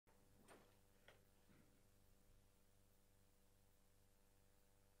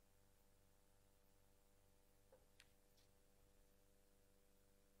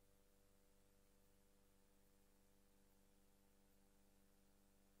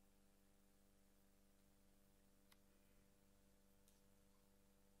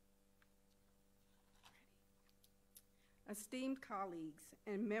esteemed colleagues,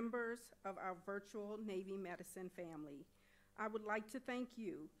 and members of our virtual Navy Medicine family. I would like to thank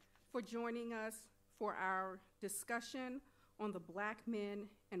you for joining us for our discussion on the Black Men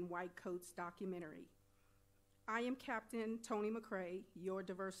in White Coats documentary. I am Captain Toni McCray, your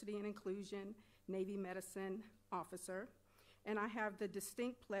Diversity and Inclusion Navy Medicine Officer, and I have the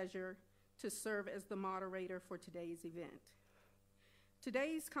distinct pleasure to serve as the moderator for today's event.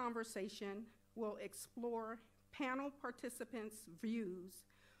 Today's conversation will explore panel participants' views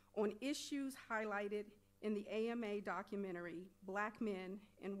on issues highlighted in the AMA documentary, Black Men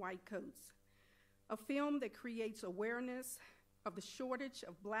in White Coats, a film that creates awareness of the shortage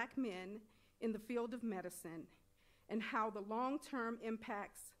of Black men in the field of medicine and how the long-term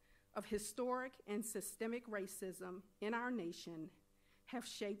impacts of historic and systemic racism in our nation have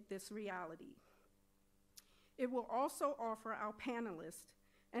shaped this reality. It will also offer our panelists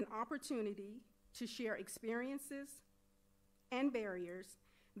an opportunity to share experiences and barriers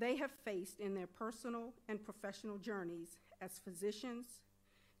they have faced in their personal and professional journeys as physicians,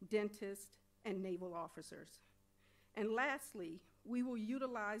 dentists, and naval officers. And lastly, we will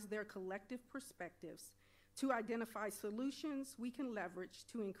utilize their collective perspectives to identify solutions we can leverage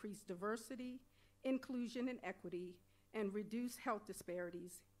to increase diversity, inclusion, and equity, and reduce health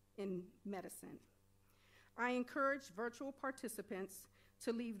disparities in medicine. I encourage virtual participants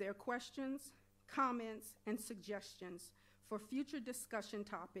to leave their questions, comments, and suggestions for future discussion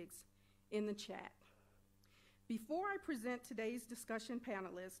topics in the chat. Before I present today's discussion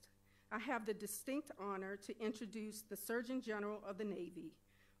panelists, I have the distinct honor to introduce the Surgeon General of the Navy,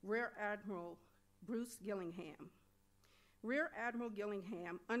 Rear Admiral Bruce Gillingham. Rear Admiral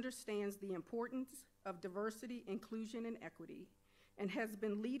Gillingham understands the importance of diversity, inclusion, and equity, and has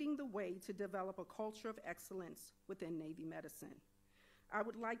been leading the way to develop a culture of excellence within Navy medicine. I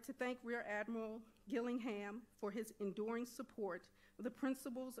would like to thank Rear Admiral Gillingham for his enduring support of the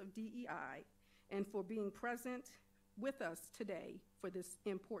principles of DEI and for being present with us today for this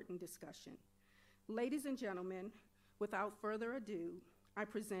important discussion. Ladies and gentlemen, without further ado, I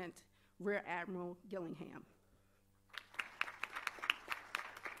present Rear Admiral Gillingham.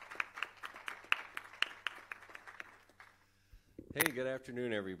 Hey, good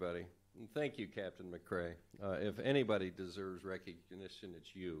afternoon, everybody. And thank you, Captain McCray. If anybody deserves recognition,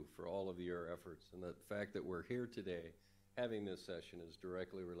 it's you for all of your efforts. And the fact that we're here today having this session is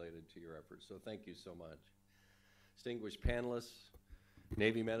directly related to your efforts. So thank you so much. Distinguished panelists,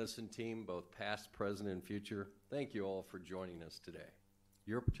 Navy medicine team, both past, present, and future, thank you all for joining us today.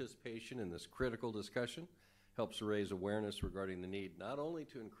 Your participation in this critical discussion helps raise awareness regarding the need not only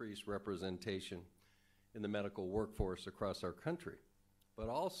to increase representation in the medical workforce across our country, but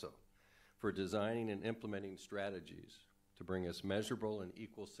also for designing and implementing strategies to bring us measurable and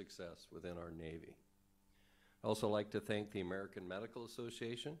equal success within our Navy. I'd also like to thank the American Medical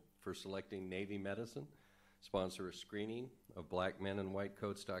Association for selecting Navy Medicine, sponsor a screening of Black Men in White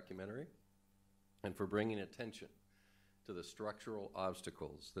Coats documentary, and for bringing attention to the structural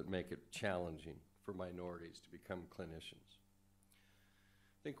obstacles that make it challenging for minorities to become clinicians.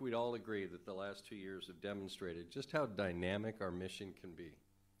 I think we'd all agree that the last 2 years have demonstrated just how dynamic our mission can be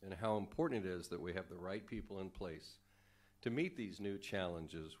and how important it is that we have the right people in place to meet these new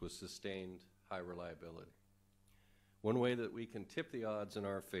challenges with sustained high reliability. One way that we can tip the odds in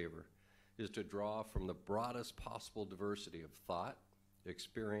our favor is to draw from the broadest possible diversity of thought,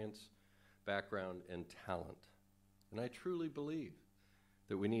 experience, background, and talent. And I truly believe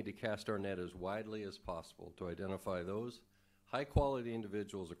that we need to cast our net as widely as possible to identify those high-quality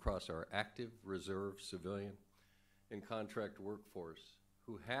individuals across our active, reserve, civilian, and contract workforce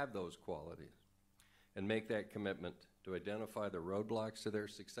who have those qualities and make that commitment to identify the roadblocks to their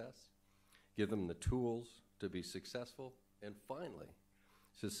success, give them the tools to be successful, and finally,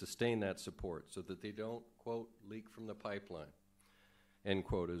 to sustain that support so that they don't, quote, leak from the pipeline, end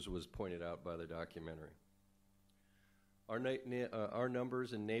quote, as was pointed out by the documentary. Our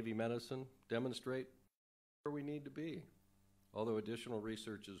numbers in Navy medicine demonstrate where we need to be, although additional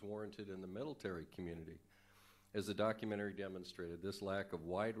research is warranted in the military community. As the documentary demonstrated, this lack of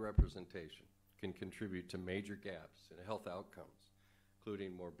wide representation can contribute to major gaps in health outcomes,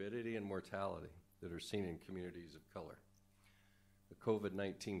 including morbidity and mortality that are seen in communities of color. The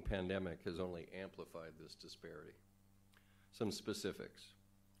COVID-19 pandemic has only amplified this disparity. Some specifics.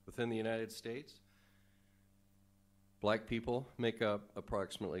 Within the United States, Black people make up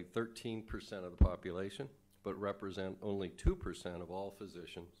approximately 13% of the population, but represent only 2% of all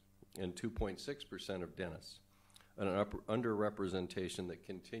physicians and 2.6% of dentists, an underrepresentation that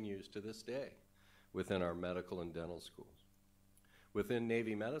continues to this day within our medical and dental schools. Within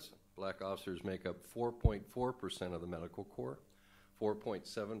Navy medicine, black officers make up 4.4% of the medical corps,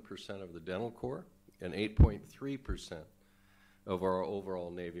 4.7% of the dental corps, and 8.3% of our overall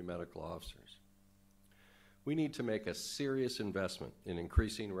Navy medical officers. We need to make a serious investment in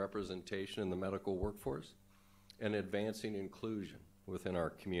increasing representation in the medical workforce and advancing inclusion within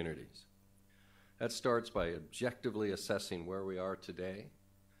our communities. That starts by objectively assessing where we are today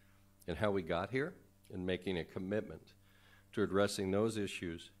and how we got here, and making a commitment to addressing those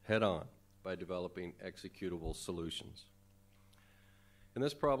issues head-on by developing executable solutions. And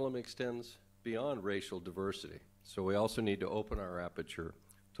this problem extends beyond racial diversity, so we also need to open our aperture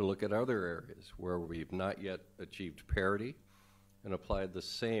to look at other areas where we've not yet achieved parity and applied the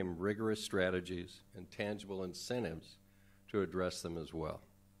same rigorous strategies and tangible incentives to address them as well.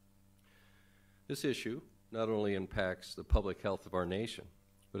 This issue not only impacts the public health of our nation,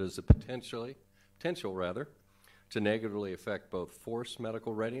 but has the potential to negatively affect both force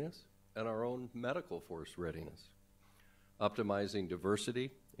medical readiness and our own medical force readiness. Optimizing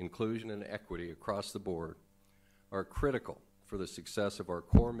diversity, inclusion, and equity across the board are critical for the success of our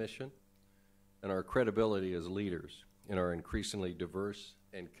core mission and our credibility as leaders in our increasingly diverse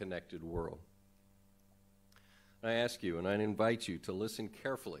and connected world. I ask you and I invite you to listen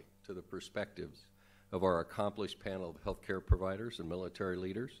carefully to the perspectives of our accomplished panel of healthcare providers and military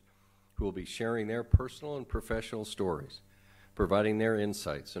leaders who will be sharing their personal and professional stories, providing their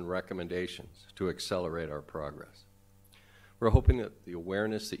insights and recommendations to accelerate our progress. We're hoping that the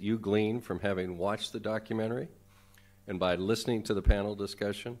awareness that you glean from having watched the documentary and by listening to the panel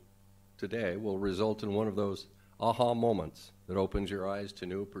discussion today will result in one of those aha moments that opens your eyes to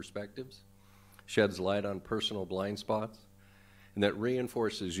new perspectives, sheds light on personal blind spots, and that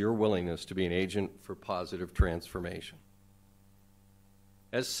reinforces your willingness to be an agent for positive transformation.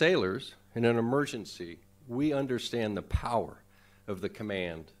 As sailors, in an emergency, we understand the power of the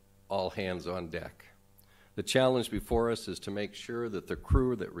command, all hands on deck. The challenge before us is to make sure that the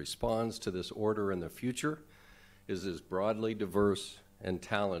crew that responds to this order in the future is as broadly diverse and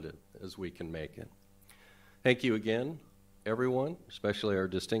talented as we can make it. Thank you again, everyone, especially our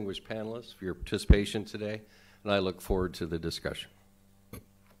distinguished panelists, for your participation today, and I look forward to the discussion.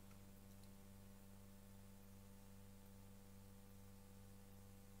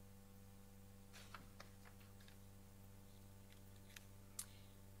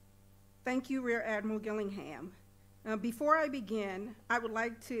 Thank you, Rear Admiral Gillingham. Before I begin, I would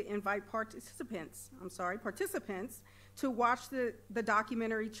like to invite participants to watch the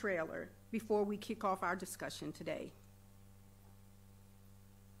documentary trailer before we kick off our discussion today.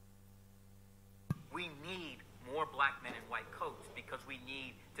 We need more black men in white coats because we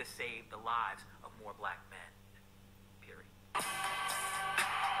need to save the lives of more black men, period.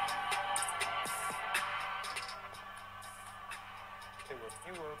 There were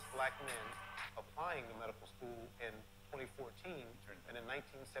fewer black men applying to medical school in 2014 than in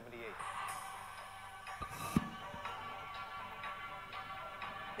 1978.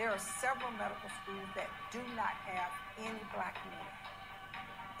 There are several medical schools that do not have any black men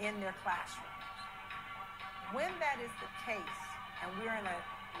in their classrooms. When that is the case, and we're in a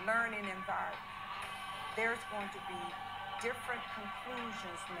learning environment, there's going to be different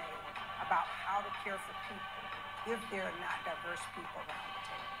conclusions made about how to care for people if there are not diverse people around the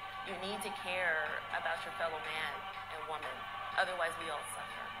table. You need to care about your fellow man and woman, otherwise we all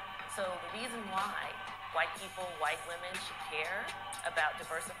suffer. So the reason why white people, white women should care about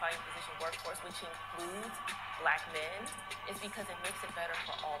diversifying the physician workforce, which includes black men, is because it makes it better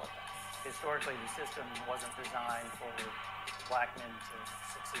for all of us. Historically, the system wasn't designed for black men to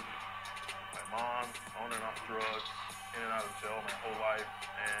succeed. My mom, on and off drugs, in and out of jail my whole life,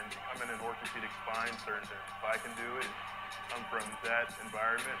 and becoming an orthopedic spine surgeon. If I can do it, come from that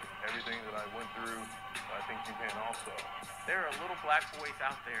environment, everything that I went through, I think you can also. There are little black boys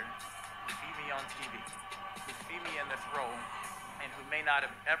out there who see me on TV, who see me in this role, and who may not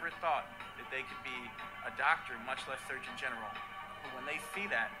have ever thought that they could be a doctor, much less Surgeon General, who when they see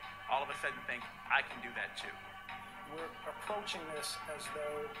that, all of a sudden think, I can do that too. We're approaching this as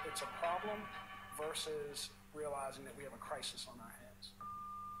though it's a problem versus realizing that we have a crisis on our hands.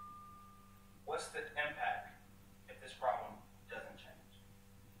 What's the impact if this problem doesn't change?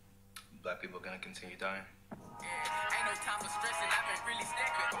 Black people are gonna continue dying. Yeah, ain't no time for stressing, I've been really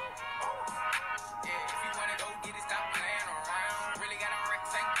stepping. Yeah, if you wanna go get it, stop playing around. Really got a Rex,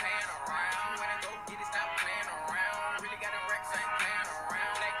 ain't playing around. Wanna go get it, stop playing around. Really got a Rex, ain't playing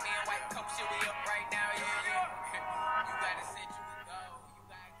around. Black men, white coats, shit, we up right now, yeah, yeah. You gotta sit, you go, you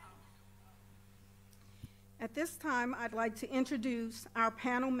gotta come. At this time, I'd like to introduce our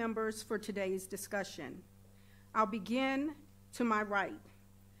panel members for today's discussion. I'll begin To my right,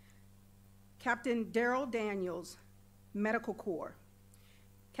 Captain Daryl Daniels, Medical Corps.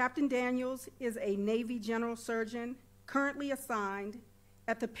 Captain Daniels is a Navy General Surgeon currently assigned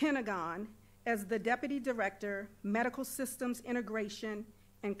at the Pentagon as the Deputy Director, Medical Systems Integration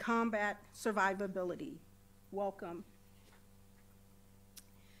and Combat Survivability. Welcome.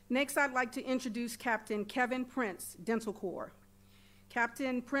 Next, I'd like to introduce Captain Kevin Prince, Dental Corps.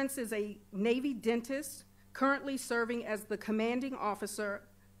 Captain Prince is a Navy dentist currently serving as the Commanding Officer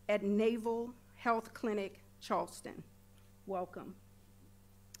at Naval Health Clinic, Charleston. Welcome.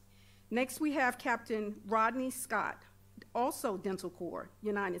 Next, we have Captain Rodney Scott, also Dental Corps,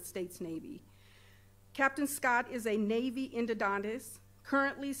 United States Navy. Captain Scott is a Navy endodontist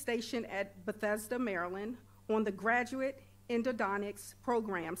currently stationed at Bethesda, Maryland, on the Graduate Endodontics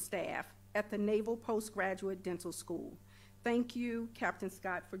Program staff at the Naval Postgraduate Dental School. Thank you, Captain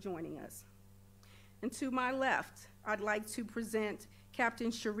Scott, for joining us. And to my left, I'd like to present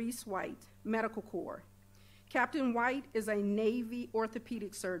Captain Sharice White, Medical Corps. Captain White is a Navy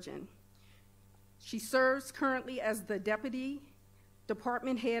orthopedic surgeon. She serves currently as the Deputy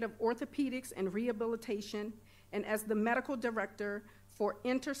Department Head of Orthopedics and Rehabilitation and as the Medical Director for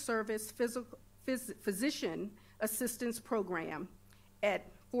Inter-Service Physician Assistance Program at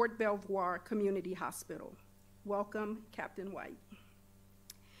Fort Belvoir Community Hospital. Welcome, Captain White.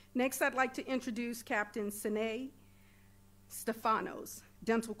 Next, I'd like to introduce Captain Sine Stefanos,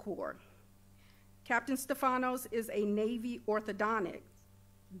 Dental Corps. Captain Stefanos is a Navy orthodontist,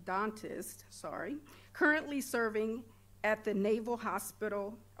 currently serving at the Naval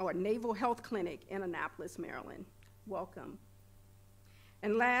Hospital or Naval Health Clinic in Annapolis, Maryland. Welcome.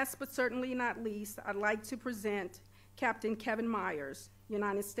 And last but certainly not least, I'd like to present Captain Kevin Myers,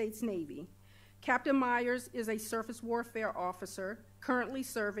 United States Navy. Captain Myers is a surface warfare officer currently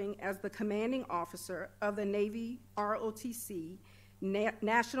serving as the commanding officer of the Navy ROTC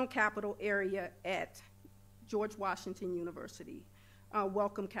National Capital Area at George Washington University.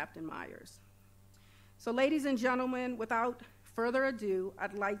 Welcome, Captain Myers. So ladies and gentlemen, without further ado,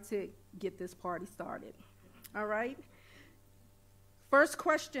 I'd like to get this party started. All right? First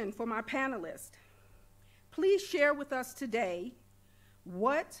question for my panelists. Please share with us today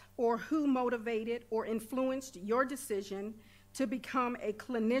what or who motivated or influenced your decision to become a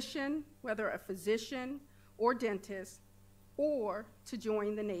clinician, whether a physician or dentist, or to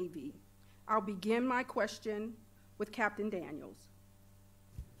join the Navy. I'll begin my question with Captain Daniels.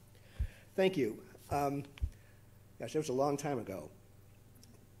 Thank you. Gosh, that was a long time ago.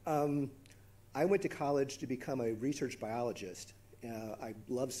 I went to college to become a research biologist. I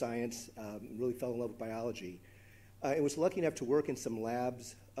love science, really fell in love with biology. I was lucky enough to work in some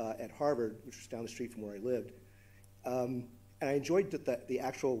labs at Harvard, which was down the street from where I lived. And I enjoyed the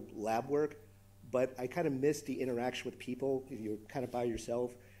actual lab work, but I kind of missed the interaction with people. You're kind of by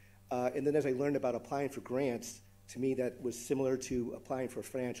yourself. And then as I learned about applying for grants, to me that was similar to applying for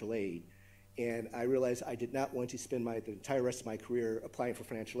financial aid. And I realized I did not want to spend the entire rest of my career applying for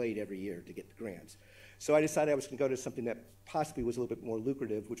financial aid every year to get the grants. So I decided I was going to go to something that possibly was a little bit more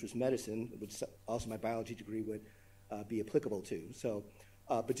lucrative, which was medicine, which also my biology degree would be applicable to. So,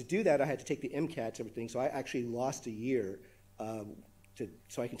 but to do that, I had to take the MCATs and everything. So I actually lost a year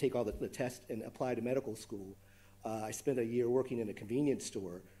so I can take all the tests and apply to medical school. I spent a year working in a convenience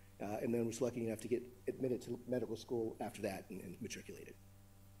store, and then was lucky enough to get admitted to medical school after that and matriculated.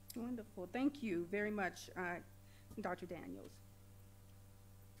 Wonderful. Thank you very much, Dr. Daniels.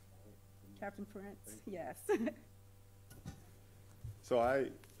 Captain Prince, yes. So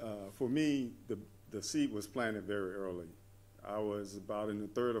for me, the seed was planted very early. I was about in the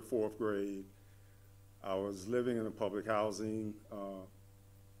 3rd or 4th grade. I was living in a public housing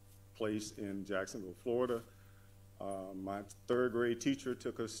place in Jacksonville, Florida. My 3rd grade teacher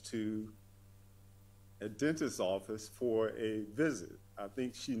took us to a dentist's office for a visit. I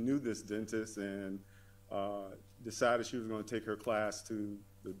think she knew this dentist and decided she was going to take her class to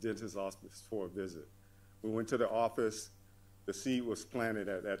the dentist's office for a visit. We went to the office. The seed was planted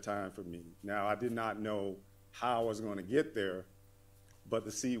at that time for me. Now, I did not know how I was going to get there, but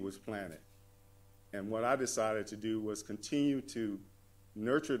the seed was planted. And what I decided to do was continue to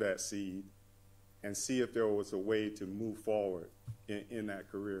nurture that seed and see if there was a way to move forward in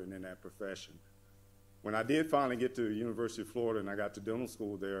that career and in that profession. When I did finally get to the University of Florida and I got to dental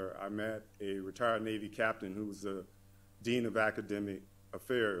school there, I met a retired Navy captain who was the Dean of Academic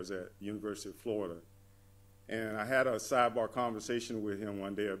Affairs at the University of Florida. And I had a sidebar conversation with him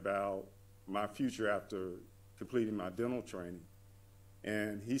one day about my future after completing my dental training.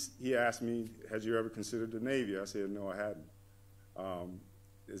 And he asked me, had you ever considered the Navy? I said, no, I hadn't.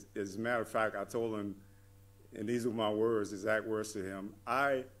 As a matter of fact, I told him, and these are my words, exact words to him,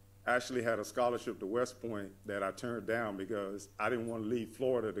 I actually had a scholarship to West Point that I turned down because I didn't want to leave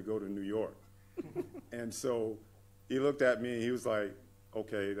Florida to go to New York. And so he looked at me and he was like,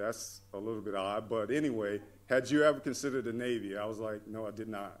 okay, that's a little bit odd, but anyway, had you ever considered the Navy? I was like, no, I did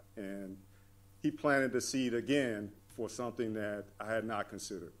not. And he planted the seed again for something that I had not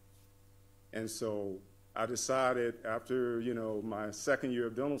considered. And so I decided after, my second year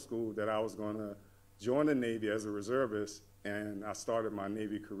of dental school that I was going to join the Navy as a reservist, and I started my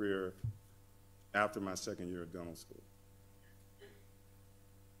Navy career after my second year of dental school.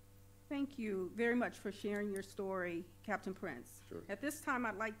 Thank you very much for sharing your story, Captain Prince. Sure. At this time,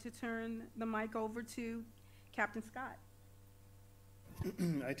 I'd like to turn the mic over to Captain Scott.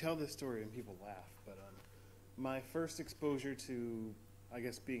 I tell this story and people laugh, but my first exposure to, I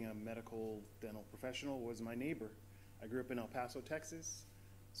guess, being a medical dental professional was my neighbor. I grew up in El Paso, Texas,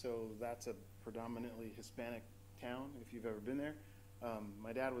 so that's a predominantly Hispanic town, if you've ever been there.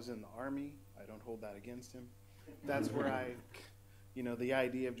 My dad was in the Army. I don't hold that against him. That's where the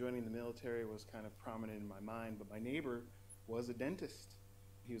idea of joining the military was kind of prominent in my mind, but my neighbor was a dentist.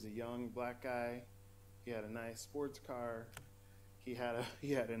 He was a young black guy. He had a nice sports car. He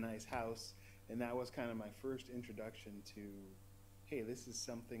had a nice house, and that was kind of my first introduction to, hey, this is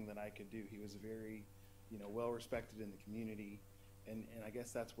something that I could do. He was very, well respected in the community, and I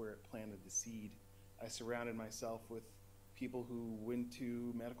guess that's where it planted the seed. I surrounded myself with people who went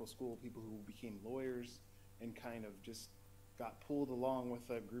to medical school, people who became lawyers, and kind of just got pulled along with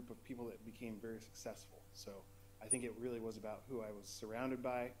a group of people that became very successful. So I think it really was about who I was surrounded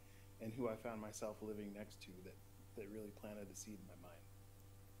by and who I found myself living next to that really planted a seed in my mind.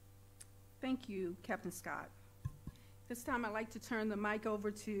 Thank you, Captain Scott. This time, I'd like to turn the mic over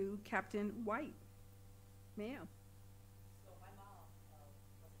to Captain White. Ma'am. So my mom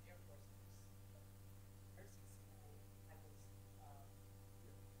was an Air Force nurse. Nursing school, I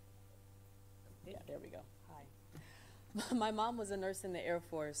was, yeah, there we go. Hi. My mom was a nurse in the Air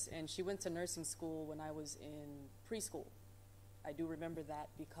Force, and she went to nursing school when I was in preschool. I do remember that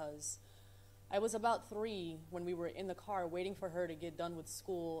because I was about 3 when we were in the car waiting for her to get done with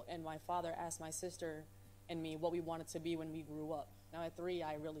school, and my father asked my sister and me what we wanted to be when we grew up. Now at 3,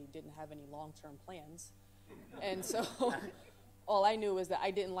 I really didn't have any long-term plans. And so all I knew was that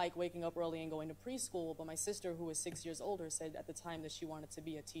I didn't like waking up early and going to preschool, but my sister, who was 6 years older, said at the time that she wanted to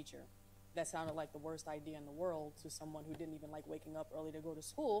be a teacher. That sounded like the worst idea in the world to someone who didn't even like waking up early to go to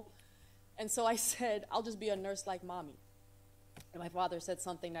school. And so I said, I'll just be a nurse like mommy. And my father said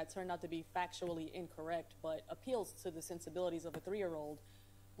something that turned out to be factually incorrect, but appeals to the sensibilities of a 3-year-old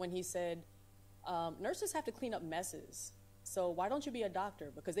when he said, nurses have to clean up messes. So why don't you be a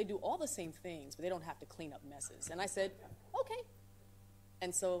doctor? Because they do all the same things, but they don't have to clean up messes. And I said, okay.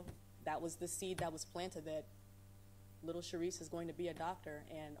 And so that was the seed that was planted, that little Sharice is going to be a doctor.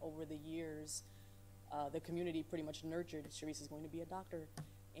 And over the years, the community pretty much nurtured Sharice is going to be a doctor.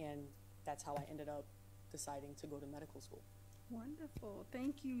 And that's how I ended up deciding to go to medical school. Wonderful.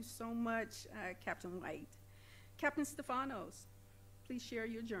 Thank you so much, Captain White. Captain Stefanos, please share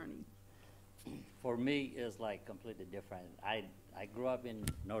your journey. For me, it's like completely different. I grew up in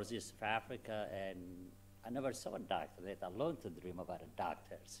Northeast of Africa, and I never saw a doctor, let alone to dream about a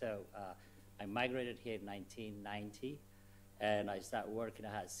doctor. So I migrated here in 1990, and I started working.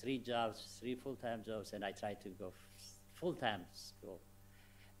 I had 3 jobs, 3 full-time jobs, and I tried to go full-time school.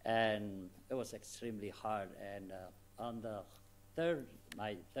 And it was extremely hard. And on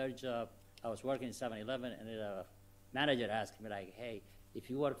my third job, I was working in 7-Eleven, and the manager asked me, like, hey, if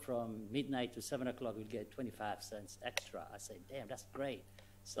you work from midnight to 7 o'clock, you'll get 25 cents extra. I said, damn, that's great.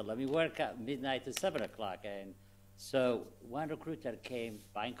 So let me work at midnight to 7 o'clock. And so one recruiter came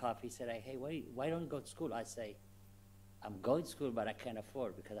buying coffee, said, hey, why don't you go to school? I say, I'm going to school, but I can't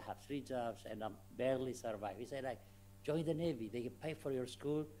afford because I have 3 jobs and I'm barely surviving. He said, like, join the Navy. They can pay for your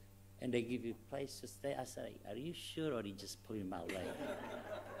school and they give you a place to stay. I said, are you sure, or you just pulling my leg?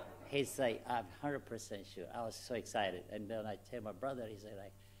 He said, I'm 100% sure. I was so excited. And then I tell my brother, he said,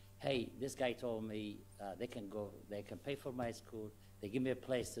 like, hey, this guy told me they can pay for my school. They give me a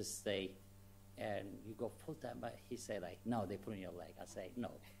place to stay, and you go full-time. But he said, like, no, they put in your leg. I say,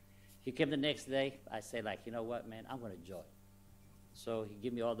 no. He came the next day. I said, like, you know what, man, I'm going to join. So he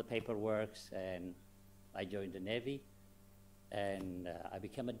gave me all the paperwork, and I joined the Navy, and I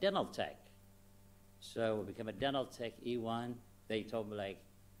became a dental tech. So I became a dental tech, E1. They told me, like,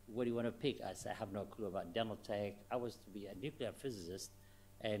 what do you want to pick? I said, I have no clue about dental tech. I was to be a nuclear physicist,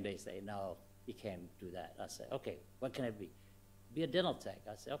 and they say, no, you can't do that. I said, okay, what can I be? Be a dental tech.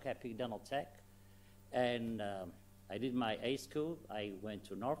 I said, okay, I picked dental tech. And I did my A school. I went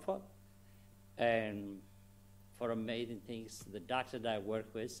to Norfolk, and for amazing things. The doctors that I work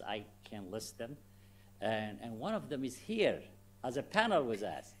with, I can list them. And one of them is here as a panel with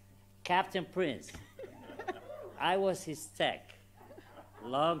us, Captain Prince. I was his tech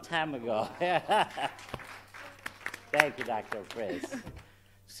long time ago. Thank you, Dr. Prince.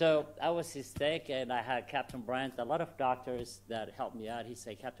 So I was his tech, and I had Captain Bryant, a lot of doctors that helped me out. He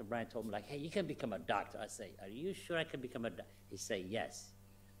said, Captain Bryant told me, like, hey, you can become a doctor. I say, are you sure I can become a doctor? He said, yes.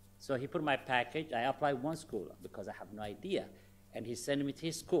 So he put my package. I applied one school because I have no idea. And he sent me to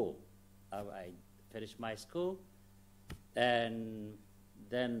his school. I finished my school, and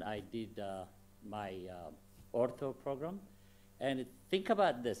then I did my ortho program. And think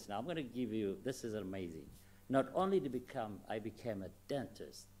about this now. I'm going to give you, this is amazing. Not only I became a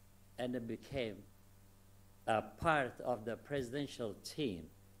dentist, and I became a part of the presidential team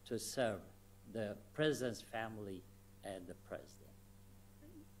to serve the president's family and the president.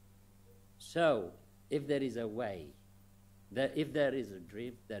 So if there is a way, if there is a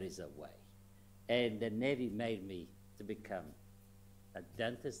dream, there is a way. And the Navy made me to become a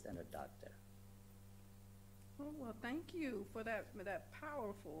dentist and a doctor. Oh, well, thank you for that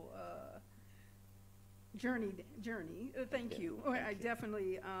powerful journey. Thank you. I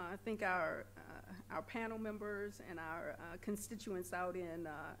definitely think our panel members and our constituents out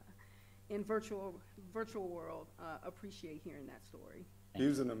in virtual world appreciate hearing that story. He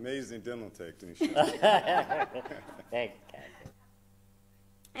was an amazing dental technician. Thank you, Captain.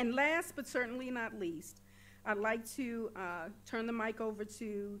 And last but certainly not least, I'd like to turn the mic over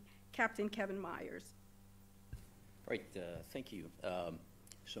to Captain Kevin Myers. Right, thank you.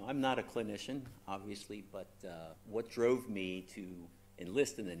 So I'm not a clinician, obviously, but what drove me to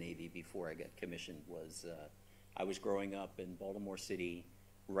enlist in the Navy before I got commissioned was I was growing up in Baltimore City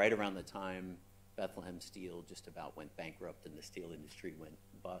right around the time Bethlehem Steel just about went bankrupt and the steel industry went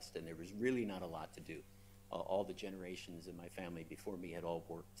bust, and there was really not a lot to do. All the generations in my family before me had all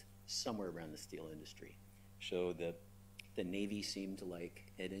worked somewhere around the steel industry. So the Navy seemed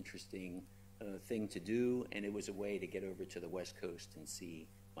like an interesting thing to do, and it was a way to get over to the West Coast and see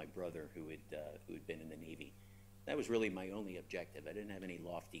my brother who had been in the Navy. That was really my only objective. I didn't have any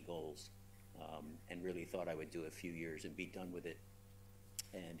lofty goals, and really thought I would do a few years and be done with it.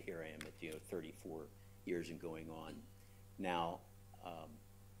 And here I am at 34 years and going on. Now,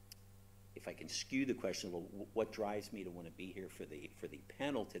 if I can skew the question a little, what drives me to want to be here for the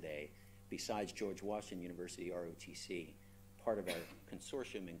panel today, besides George Washington University ROTC, part of our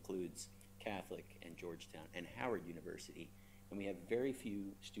consortium includes Catholic and Georgetown and Howard University, and we have very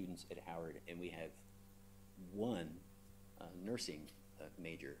few students at Howard, and we have one nursing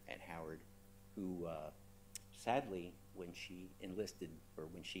major at Howard who sadly, when she enlisted or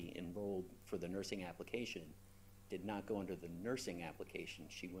when she enrolled for the nursing application, did not go under the nursing application.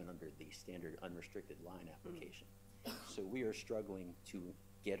 She went under the standard unrestricted line application. So we are struggling to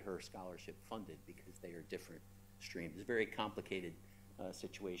get her scholarship funded because they are different streams. It's a very complicated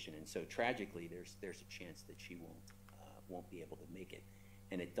situation, and so tragically, there's a chance that she won't be able to make it.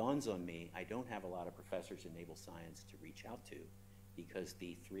 And it dawns on me, I don't have a lot of professors in naval science to reach out to because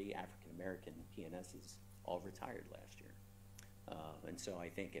the 3 African American PNSs all retired last year. And so I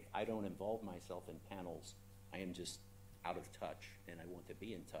think if I don't involve myself in panels, I am just out of touch, and I want to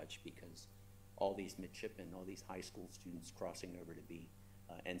be in touch because all these midshipmen, all these high school students crossing over to be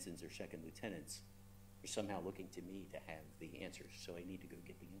ensigns or second lieutenants are somehow looking to me to have the answers, so I need to go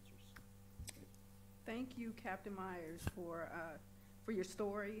get the answers. Thank you, Captain Myers, for your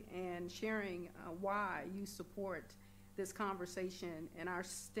story and sharing why you support this conversation and our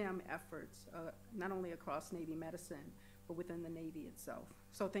STEM efforts, not only across Navy medicine, but within the Navy itself.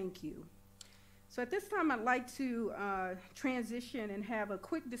 So thank you. So at this time, I'd like to transition and have a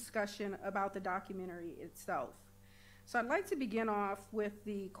quick discussion about the documentary itself. So I'd like to begin off with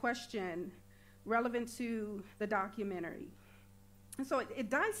the question relevant to the documentary. And so it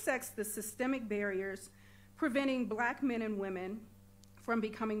dissects the systemic barriers preventing Black men and women from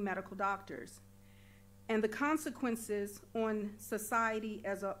becoming medical doctors and the consequences on society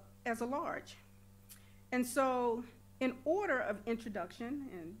as a large. And so in order of introduction,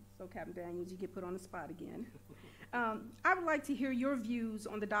 and so Captain Daniels, you get put on the spot again, I would like to hear your views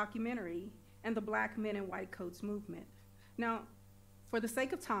on the documentary and the Black men in white coats movement. Now, for the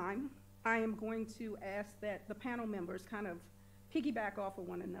sake of time, I am going to ask that the panel members kind of piggyback off of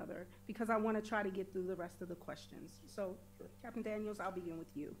one another because I want to try to get through the rest of the questions. So, sure. Captain Daniels, I'll begin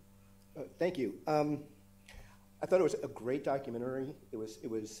with you. Thank you. I thought it was a great documentary. It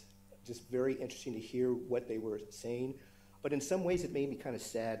was just very interesting to hear what they were saying, but in some ways it made me kind of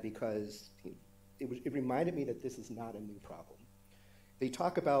sad because it reminded me that this is not a new problem. they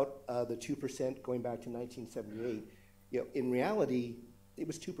talk about the 2% going back to 1978. You know, in reality, it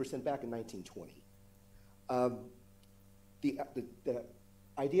was 2% back in 1920. The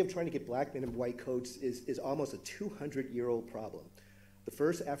idea of trying to get black men in white coats is almost a 200-year-old problem. The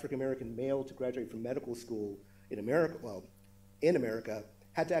first African-American male to graduate from medical school in America,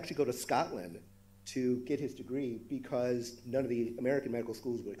 had to actually go to Scotland to get his degree because none of the American medical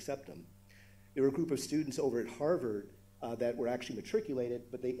schools would accept him. There were a group of students over at Harvard that were actually matriculated,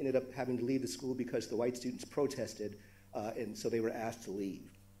 but they ended up having to leave the school because the white students protested, and so they were asked to leave.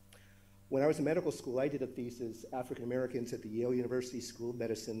 When I was in medical school, I did a thesis, African Americans at the Yale University School of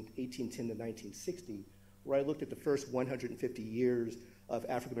Medicine, 1810 to 1960, where I looked at the first 150 years of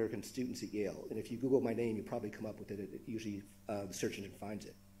African American students at Yale. And if you Google my name, you'll probably come up with it. It usually, the search engine finds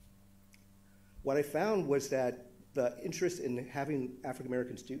it. What I found was that the interest in having African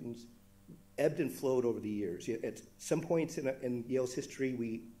American students ebbed and flowed over the years. At some points in Yale's history,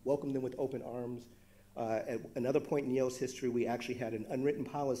 we welcomed them with open arms. At another point in Yale's history, we actually had an unwritten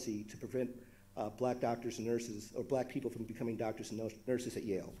policy to prevent black doctors and nurses, or black people from becoming doctors and nurses at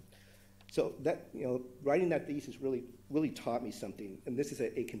Yale. So that, you know, writing that thesis really taught me something, and this is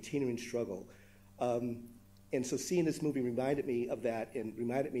a continuing struggle. And so seeing this movie reminded me of that, and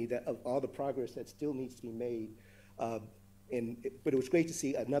reminded me that of all the progress that still needs to be made. But it was great to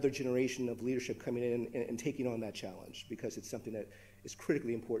see another generation of leadership coming in and taking on that challenge, because it's something that is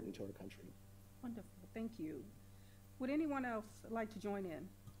critically important to our country. Wonderful, thank you. Would anyone else like to join in?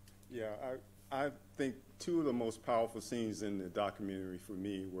 Yeah, I think two of the most powerful scenes in the documentary for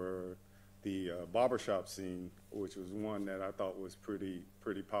me were the barbershop scene, which was one that I thought was pretty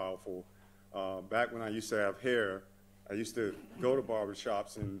powerful. Back when I used to have hair, I used to go to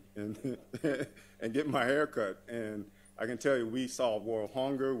barbershops and and get my hair cut. And I can tell you, we saw world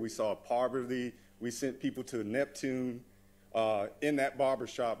hunger, we saw poverty, we sent people to Neptune in that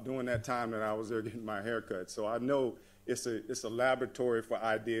barbershop during that time that I was there getting my hair cut. So I know it's a laboratory for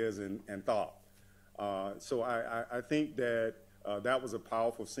ideas and thought. So I think that that was a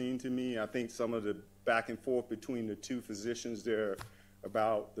powerful scene to me. I think some of the back and forth between the two physicians there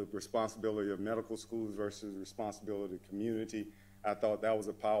about the responsibility of medical schools versus the responsibility of the community, I thought that was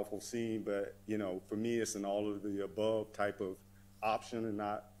a powerful scene. But, you know, for me, it's an all of the above type of option and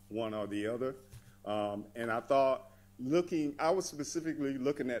not one or the other. And I thought I was specifically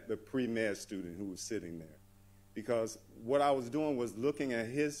looking at the pre-med student who was sitting there, because what I was doing was looking at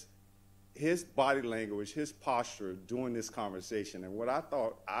his body language, his posture during this conversation. And what I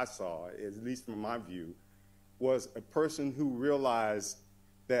thought I saw, at least from my view, was a person who realized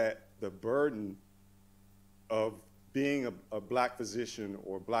that the burden of being a black physician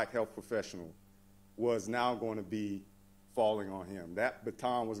or black health professional was now going to be falling on him. That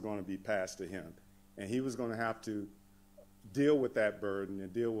baton was going to be passed to him. And he was going to have to deal with that burden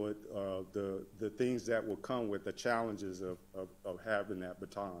and deal with the things that will come with the challenges of having that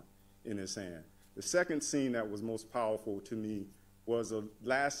baton in his hand. The second scene that was most powerful to me was the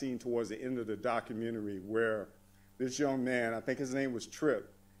last scene towards the end of the documentary, where this young man, I think his name was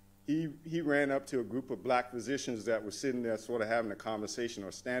Tripp, he ran up to a group of black physicians that were sitting there sort of having a conversation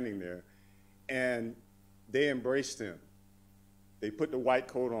or standing there, and they embraced him. They put the white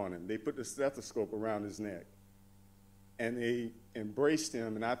coat on him. They put the stethoscope around his neck, and they embraced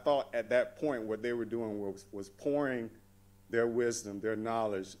him. And I thought at that point what they were doing was pouring their wisdom, their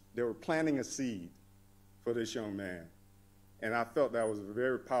knowledge. They were planting a seed for this young man. And I felt that was a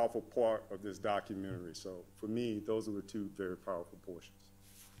very powerful part of this documentary. So for me, those were two very powerful portions.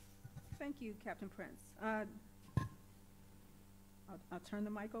 Thank you, Captain Prince. I'll turn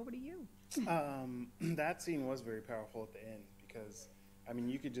the mic over to you. That scene was very powerful at the end, because, I mean,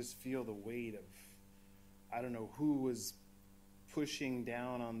 you could just feel the weight of, I don't know who was pushing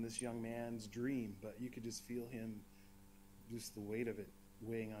down on this young man's dream, but you could just feel him, just the weight of it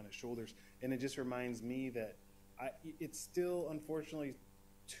weighing on his shoulders. And it just reminds me that it's still, unfortunately,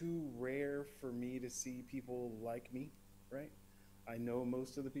 too rare for me to see people like me, right? I know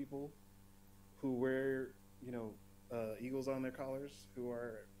most of the people who wear, you know, eagles on their collars, who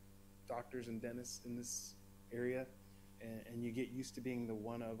are doctors and dentists in this area, and you get used to being the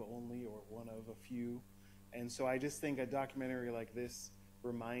one of only or one of a few. And so I just think a documentary like this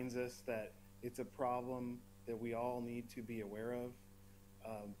reminds us that it's a problem that we all need to be aware of.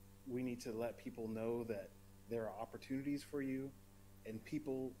 We need to let people know that there are opportunities for you, and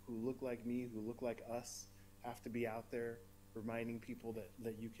people who look like me, who look like us, have to be out there reminding people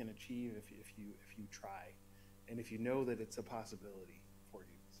that you can achieve if you try, and if you know that it's a possibility for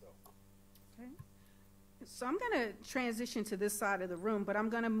you. So, okay. So I'm going to transition to this side of the room, but I'm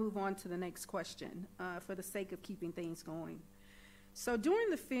going to move on to the next question for the sake of keeping things going. So during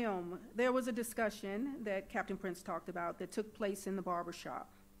the film, there was a discussion that Captain Prince talked about that took place in the barbershop,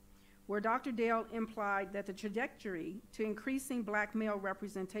 where Dr. Dale implied that the trajectory to increasing black male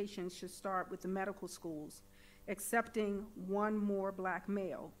representation should start with the medical schools accepting one more black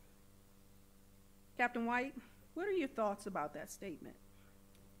male. Captain White, what are your thoughts about that statement?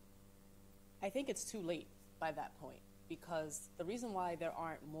 I think it's too late by that point, because the reason why there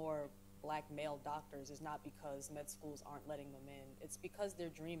aren't more black male doctors is not because med schools aren't letting them in. It's because their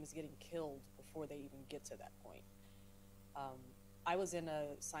dream is getting killed before they even get to that point. I was in a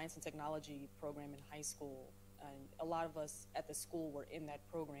science and technology program in high school, and a lot of us at the school were in that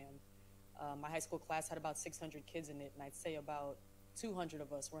program. My high school class had about 600 kids in it, and I'd say about 200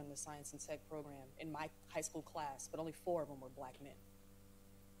 of us were in the science and tech program in my high school class, but only 4 of them were black men.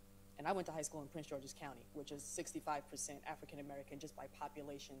 And I went to high school in Prince George's County, which is 65% African American just by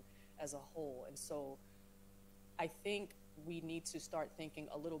population as a whole. And so I think we need to start thinking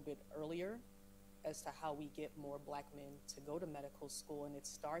a little bit earlier as to how we get more black men to go to medical school. And it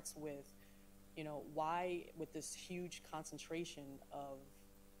starts with, you know, why with this huge concentration of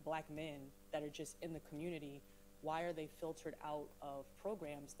black men that are just in the community, why are they filtered out of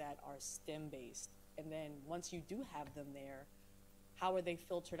programs that are STEM-based? And then once you do have them there, how are they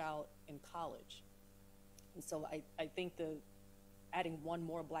filtered out in college? And so I think adding one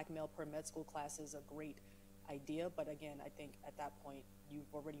more black male per med school class is a great idea, but again, I think at that point,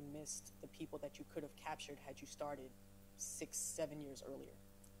 you've already missed the people that you could have captured had you started 6-7 years earlier.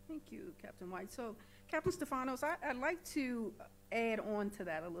 Thank you, Captain White. So, Captain Stefanos, I'd like to add on to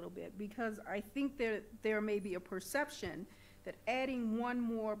that a little bit, because I think there may be a perception that adding one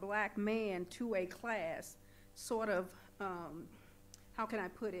more black man to a class sort of, how can I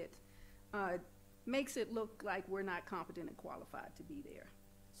put it, makes it look like we're not competent and qualified to be there,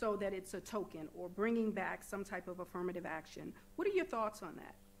 so that it's a token or bringing back some type of affirmative action. What are your thoughts on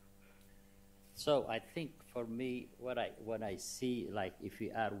that? So I think for me, when I see, like, if we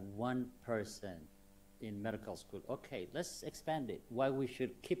add one person in medical school, okay, let's expand it. Why we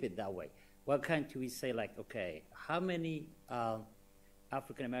should keep it that way? Why can't we say, like, okay, how many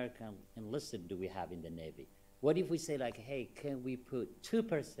African American enlisted do we have in the Navy? What if we say, like, hey, can we put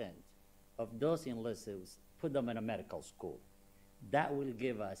 2% of those enlisted, put them in a medical school? That will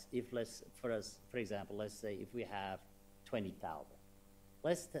give us, for example, let's say if we have 20,000.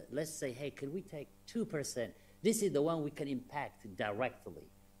 Let's say, hey, can we take 2%? This is the one we can impact directly.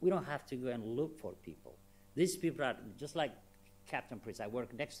 We don't have to go and look for people. These people are just like Captain Prince. I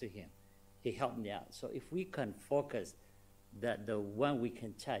work next to him. He helped me out. So if we can focus that the one we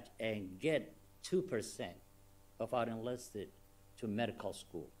can touch and get 2% of our enlisted to medical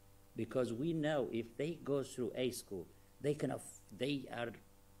school, because we know if they go through a school, they are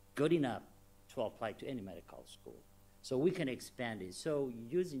good enough to apply to any medical school. So we can expand it. So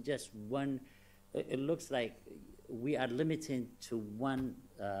using just one, it looks like we are limiting to one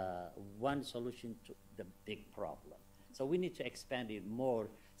solution to the big problem. So we need to expand it more,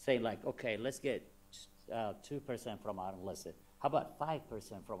 saying like, okay, let's get 2% from our enlisted. How about 5%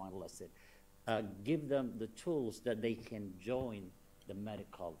 from our enlisted? Give them the tools that they can join the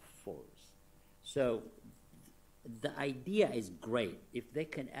medical force. So the idea is great. If they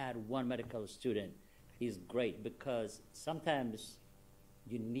can add one medical student, is great, because sometimes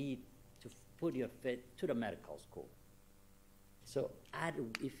you need to put your fit to the medical school. So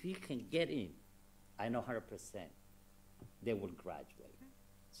if you can get in, I know 100% they will graduate.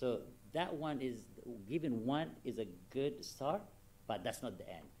 So that one is, giving one is a good start, but that's not the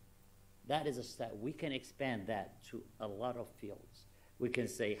end. That is a start. We can expand that to a lot of fields. We can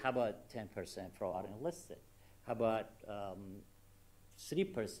say, how about 10% for our enlisted? How about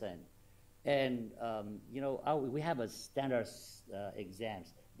 3%? And we have a standard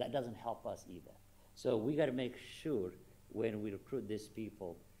exams that doesn't help us either. So we got to make sure when we recruit these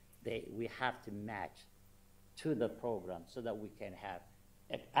people, we have to match to the program so that we can have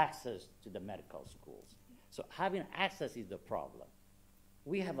access to the medical schools. So having access is the problem.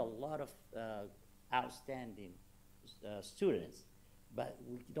 We have a lot of outstanding students, but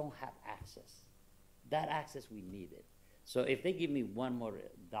we don't have access. That access, we need it. So if they give me one more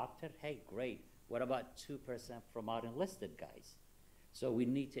doctor, hey, great. What about 2% from our enlisted guys? So we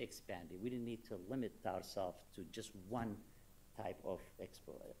need to expand it. We didn't need to limit ourselves to just one type of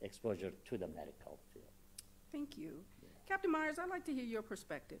exposure to the medical field. Thank you. Yeah. Captain Myers, I'd like to hear your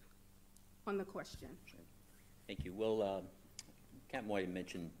perspective on the question. Thank you. Well, Captain White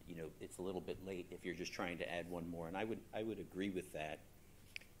mentioned, it's a little bit late if you're just trying to add one more, and I would agree with that.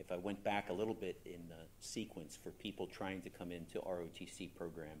 If I went back a little bit in the sequence for people trying to come into ROTC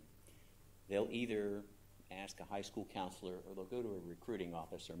program, they'll either ask a high school counselor, or they'll go to a recruiting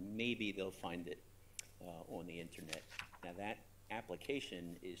office, or maybe they'll find it on the internet. Now that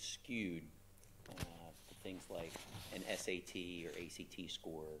application is skewed to things like an SAT or ACT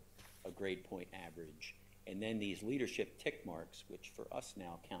score, a grade point average, and then these leadership tick marks, which for us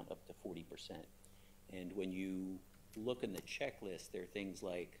now count up to 40%. And when you look in the checklist, there are things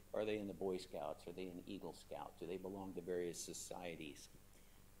like, are they in the Boy Scouts? Are they in Eagle Scout? Do they belong to various societies?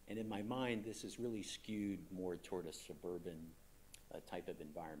 And in my mind, this is really skewed more toward a suburban type of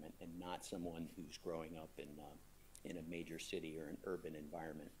environment, and not someone who's growing up in a major city or an urban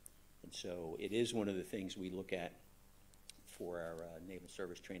environment. And so it is one of the things we look at for our Naval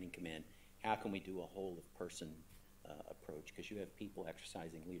Service Training Command. How can we do a whole of person approach? Because you have people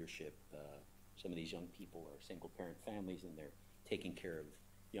exercising leadership. Some of these young people are single parent families, and they're taking care of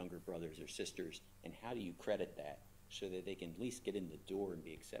younger brothers or sisters. And how do you credit that so that they can at least get in the door and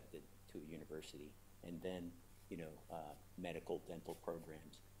be accepted to a university? And then, you know, medical, dental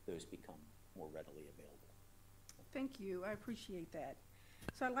programs, those become more readily available. Thank you. I appreciate that.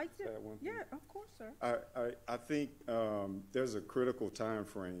 So I'd like to, yeah, of course, sir. I think there's a critical time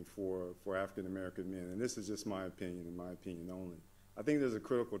frame for African American men, and this is just my opinion and my opinion only. I think there's a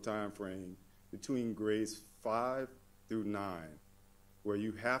critical time frame between grades 5 through 9 where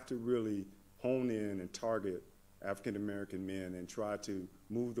you have to really hone in and target African American men and try to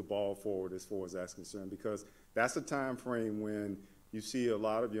move the ball forward as far as that's concerned, because that's a time frame when you see a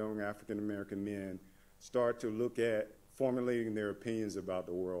lot of young African American men start to look at formulating their opinions about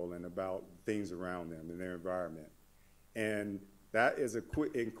the world and about things around them and their environment. And that is a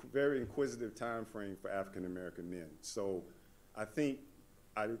very inquisitive time frame for African American men. So I think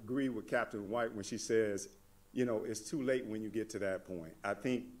I agree with Captain White when she says, you know, it's too late when you get to that point. I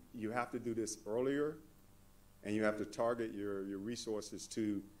think you have to do this earlier, and you have to target your resources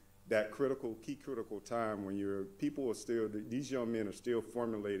to that key critical time when these young men are still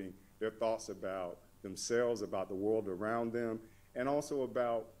formulating their thoughts about themselves, about the world around them, and also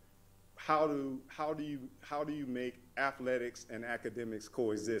about how do you make athletics and academics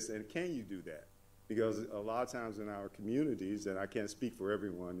coexist, and can you do that? Because a lot of times in our communities, and I can't speak for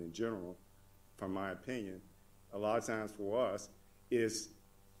everyone in general, from my opinion, a lot of times for us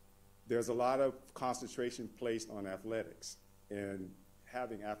there's a lot of concentration placed on athletics and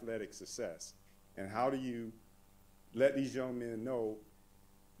having athletic success. And how do you let these young men know,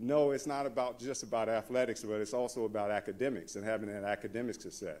 no, it's not just about athletics, but it's also about academics and having that academic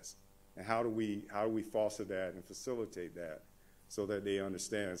success. And how do we foster that and facilitate that so that they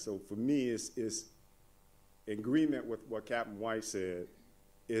understand? So for me, it's in agreement with what Captain White said,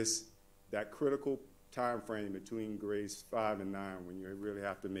 is that critical time frame between grades 5 and 9 when you really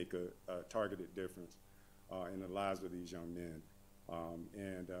have to make a targeted difference in the lives of these young men.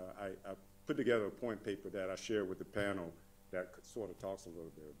 I put together a point paper that I shared with the panel that sort of talks a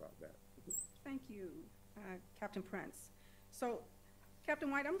little bit about that. Thank you, Captain Prince. So,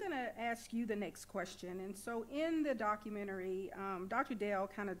 Captain White, I'm going to ask you the next question. And so in the documentary, Dr. Dale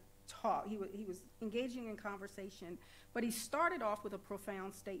kind of talked, he was engaging in conversation, but he started off with a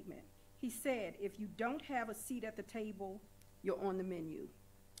profound statement. He said, if you don't have a seat at the table, you're on the menu.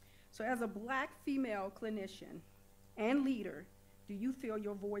 So as a Black female clinician and leader, do you feel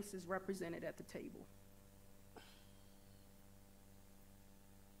your voice is represented at the table?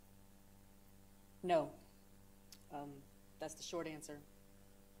 No. That's the short answer.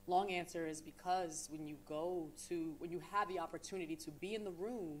 Long answer is because when you have the opportunity to be in the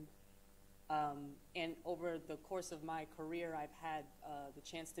room, and over the course of my career, I've had the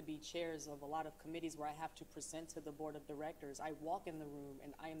chance to be chairs of a lot of committees where I have to present to the board of directors. I walk in the room,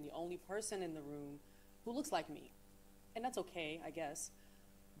 and I am the only person in the room who looks like me. And that's okay, I guess.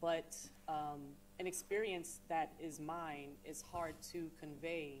 But an experience that is mine is hard to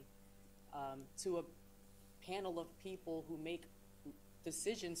convey to a panel of people who make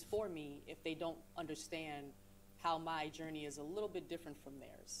decisions for me if they don't understand how my journey is a little bit different from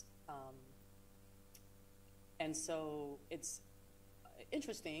theirs. And so it's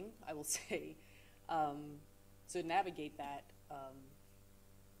interesting, I will say, to navigate that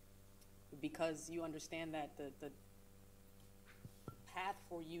because you understand that the path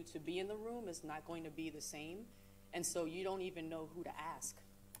for you to be in the room is not going to be the same. And so you don't even know who to ask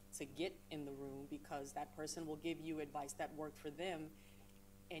to get in the room because that person will give you advice that worked for them.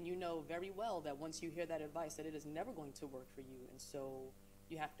 And you know very well that once you hear that advice that it is never going to work for you. And so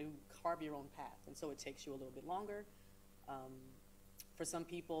you have to carve your own path. And so it takes you a little bit longer. For some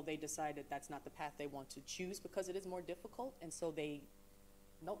people, they decide that that's not the path they want to choose because it is more difficult. And so they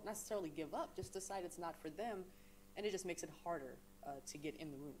don't necessarily give up, just decide it's not for them. And it just makes it harder to get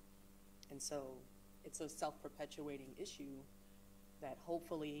in the room. And so it's a self-perpetuating issue that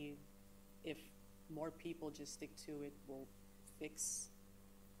hopefully, if more people just stick to it, will fix.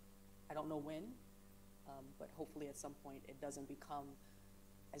 I don't know when, but hopefully at some point it doesn't become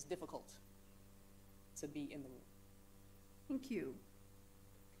as difficult to be in the room. Thank you.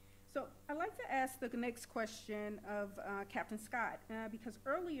 So I'd like to ask the next question of Captain Scott, because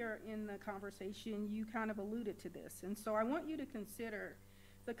earlier in the conversation you kind of alluded to this, and so I want you to consider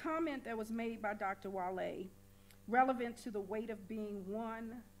the comment that was made by Dr. Wale relevant to the weight of being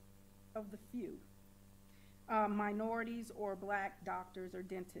one of the few minorities or Black doctors or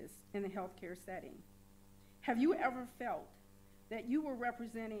dentists in the healthcare setting. Have you ever felt that you were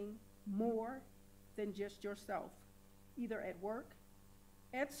representing more than just yourself, either at work,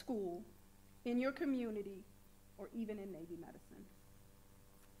 at school, in your community, or even in Navy medicine?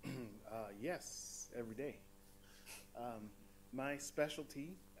 Yes, every day. My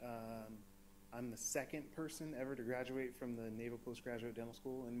specialty, I'm the second person ever to graduate from the Naval Postgraduate Dental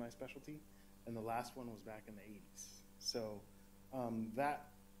School in my specialty, and the last one was back in the 80s. So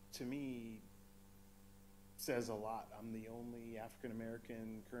that, to me, says a lot. I'm the only African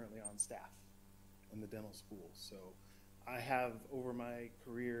American currently on staff in the dental school. So I have, over my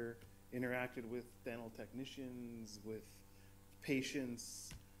career, interacted with dental technicians, with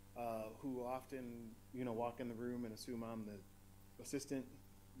patients who often, walk in the room and assume I'm the assistant.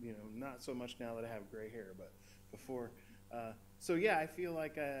 Not so much now that I have gray hair, but before. So yeah, I feel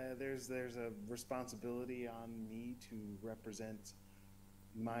like there's a responsibility on me to represent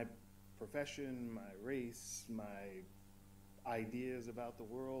my profession, my race, my ideas about the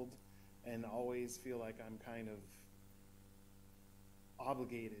world, and always feel like I'm kind of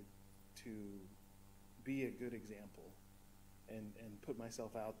obligated to be a good example and put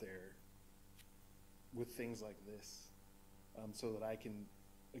myself out there with things like this, so that I can,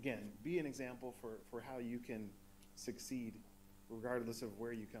 again, be an example for how you can succeed regardless of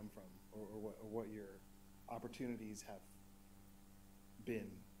where you come from or what your opportunities have been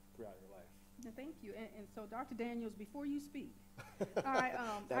throughout your life. Thank you. And so, Dr. Daniels, before you speak, I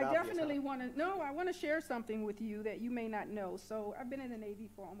definitely want to share something with you that you may not know. So I've been in the Navy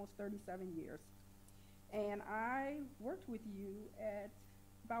for almost 37 years, and I worked with you at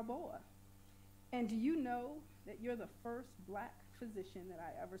Balboa. And do you know that you're the first Black physician that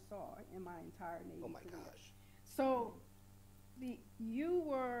I ever saw in my entire Navy career? Oh my gosh. So you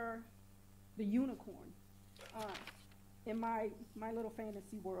were the unicorn in my little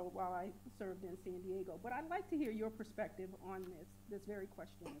fantasy world while I served in San Diego. But I'd like to hear your perspective on this very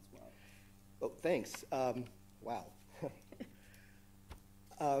question as well. Well, thanks. Wow.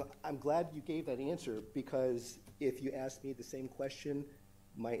 I'm glad you gave that answer, because if you asked me the same question,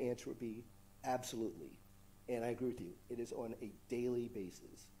 my answer would be absolutely. And I agree with you. It is on a daily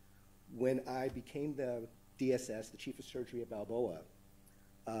basis. When I became the DSS, the Chief of Surgery at Balboa,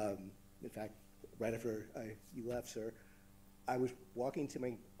 in fact, right after you left, sir, I was walking to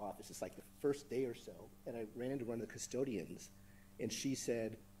my office. It's like the first day or so, and I ran into one of the custodians, and she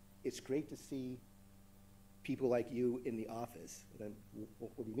said, "It's great to see people like you in the office." And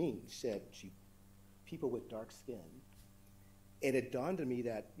what do you mean? She said, people with dark skin. And it dawned on me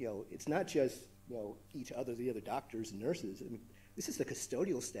that, it's not just, each other, the other doctors and nurses. I mean, this is the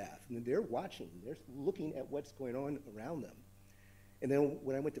custodial staff. I mean, they're watching. They're looking at what's going on around them. And then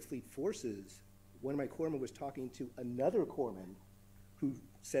when I went to Fleet Forces, one of my corpsmen was talking to another corpsman who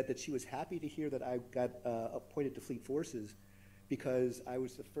said that she was happy to hear that I got appointed to Fleet Forces because I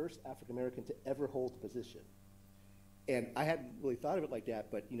was the first African American to ever hold the position. And I hadn't really thought of it like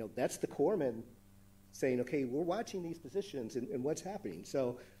that, but that's the corpsman saying, okay, we're watching these positions and what's happening.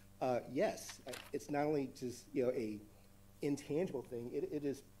 So yes, it's not only just a intangible thing, it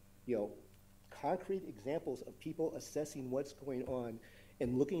is concrete examples of people assessing what's going on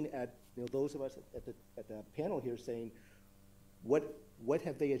and looking at those of us at the panel here saying, what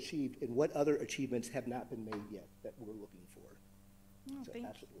have they achieved and what other achievements have not been made yet that we're looking for. So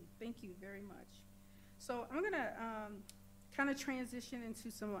absolutely. Thank you very much. So I'm going to kind of transition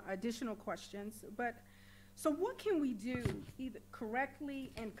into some additional questions. So what can we do, either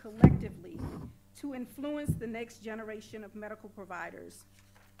correctly and collectively, to influence the next generation of medical providers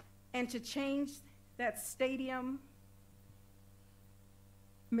and to change that stadium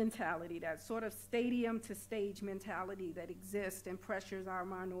mentality, that sort of stadium to stage mentality that exists and pressures our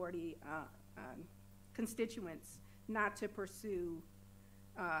minority constituents not to pursue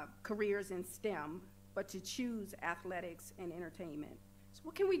careers in STEM, but to choose athletics and entertainment? So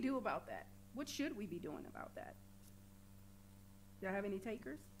what can we do about that? What should we be doing about that? Do I have any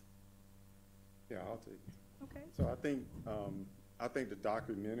takers? Yeah, I'll take it. Okay. So I think the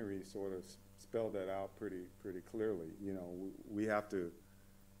documentary sort of spelled that out pretty clearly. You know, we have to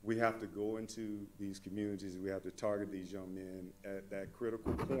go into these communities. We have to target these young men at that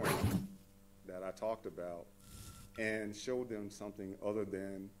critical point that I talked about, and show them something other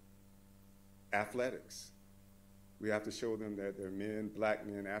than athletics. We have to show them that there are men, black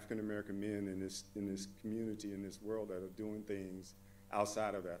men, African-American men in this community, in this world, that are doing things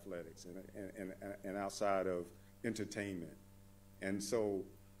outside of athletics and outside of entertainment. And so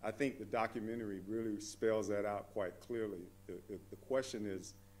I think the documentary really spells that out quite clearly. The question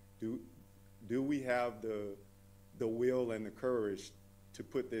is, do we have the will and the courage to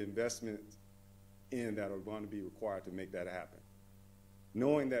put the investment in that are going to be required to make that happen,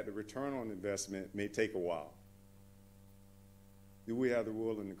 knowing that the return on investment may take a while? Do we have the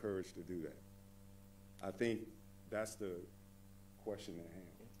will and the courage to do that? I think that's the question at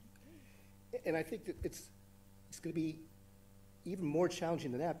hand. And I think that it's going to be even more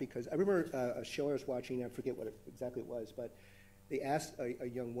challenging than that, because I remember a show I was watching, I forget what exactly it was, but they asked a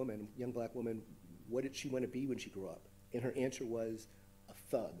young woman, young black woman, what did she want to be when she grew up? And her answer was a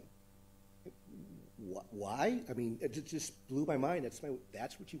thug. Why? I mean, it just blew my mind.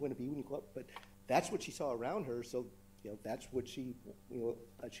 That's what you want to be when you grow up. But that's what she saw around her, so that's what she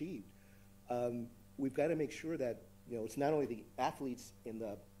achieved. We've got to make sure that it's not only the athletes and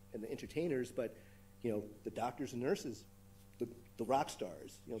the entertainers, but the doctors and nurses, the rock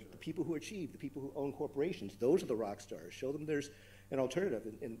stars, the people who achieve, the people who own corporations. Those are the rock stars. Show them there's an alternative.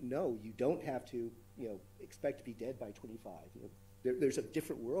 And no, you don't have to expect to be dead by 25. There's a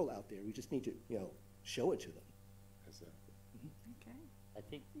different world out there. We just need to show it to them. Okay.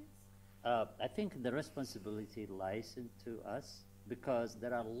 I think the responsibility lies into us, because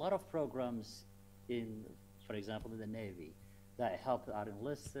there are a lot of programs in, for example, in the Navy that help our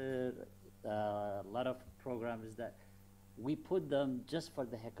enlisted, a lot of programs that we put them just for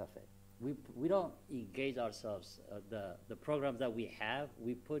the heck of it. We don't engage ourselves. The programs that we have,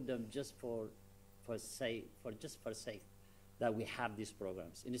 we put them just for sake that we have these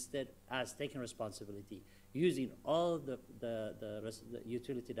programs. Instead, us taking responsibility, using all the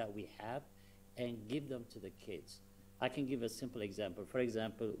utility that we have, and give them to the kids. I can give a simple example. For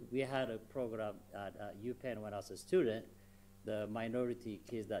example, we had a program at UPenn when I was a student, the minority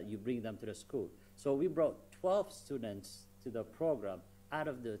kids that you bring them to the school. So we brought 12 students to the program. Out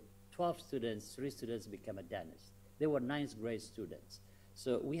of the 12 students, 3 students became a dentist. They were 9th grade students.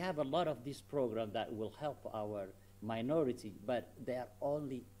 So we have a lot of these programs that will help our minority, but they are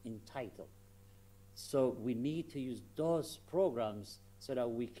only entitled. So we need to use those programs so that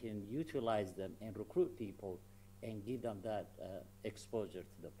we can utilize them and recruit people and give them that exposure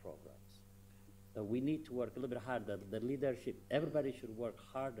to the programs. So we need to work a little bit harder. The leadership, everybody should work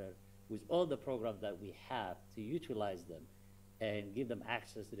harder with all the programs that we have to utilize them and give them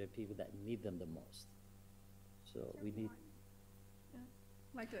access to the people that need them the most. So we need.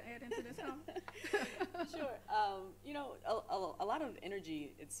 Like to add into this comment? Sure. A lot of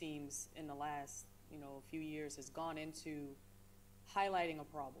energy, it seems, in the last few years has gone into highlighting a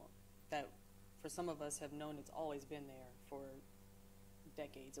problem that for some of us have known it's always been there for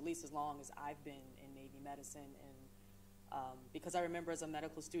decades, at least as long as I've been in Navy medicine. And because I remember as a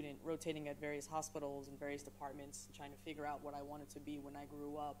medical student rotating at various hospitals and various departments, trying to figure out what I wanted to be when I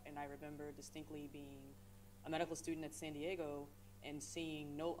grew up. And I remember distinctly being a medical student at San Diego and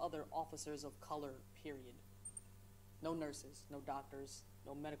seeing no other officers of color, period. No nurses, no doctors,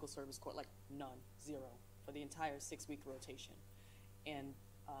 no medical service corps, like none, 0, for the entire 6-week rotation. And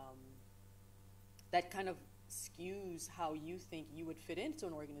that kind of skews how you think you would fit into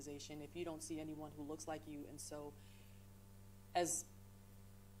an organization if you don't see anyone who looks like you. And so as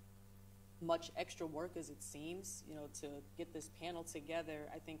much extra work as it seems, to get this panel together,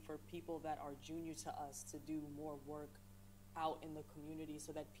 I think for people that are junior to us to do more work out in the community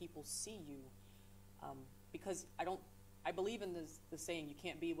so that people see you. Because I believe in the saying, you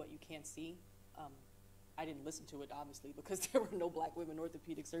can't be what you can't see. I didn't listen to it, obviously, because there were no black women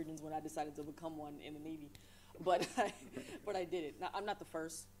orthopedic surgeons when I decided to become one in the Navy. But I did it. Now, I'm not the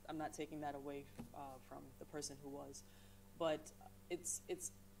first. I'm not taking that away from the person who was. But it's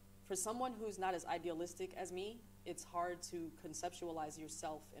for someone who's not as idealistic as me, it's hard to conceptualize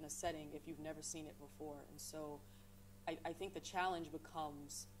yourself in a setting if you've never seen it before. And so I think the challenge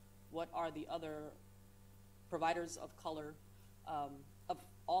becomes, what are the other providers of color, of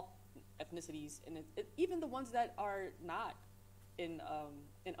all ethnicities, and even the ones that are not in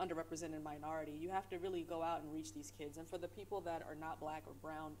underrepresented minority, you have to really go out and reach these kids. And for the people that are not black or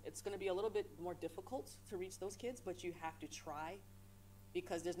brown, it's going to be a little bit more difficult to reach those kids, but you have to try,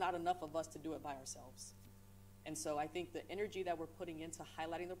 because there's not enough of us to do it by ourselves. And so I think the energy that we're putting into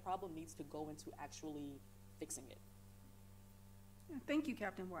highlighting the problem needs to go into actually fixing it. Thank you,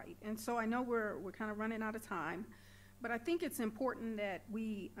 Captain White. And so I know we're kind of running out of time, but I think it's important that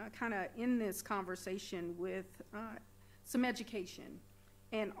we kind of end this conversation with some education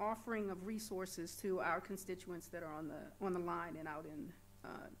and offering of resources to our constituents that are on the line and out in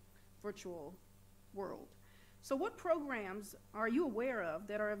virtual world. So what programs are you aware of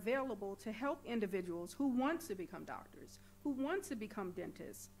that are available to help individuals who want to become doctors, who want to become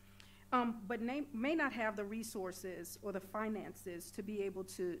dentists, but may not have the resources or the finances to be able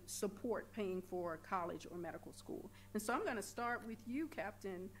to support paying for college or medical school? And so I'm going to start with you,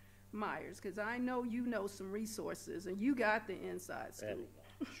 Captain Myers, because I know you know some resources and you got the inside scoop.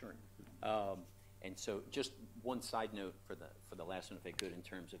 Sure. And so just one side note for the last one, if I could, in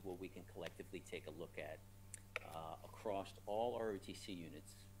terms of what we can collectively take a look at across all ROTC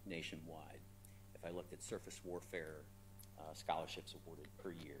units nationwide. If I looked at surface warfare scholarships awarded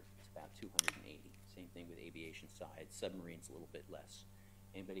per year, it's about 280. Same thing with aviation side, submarines a little bit less.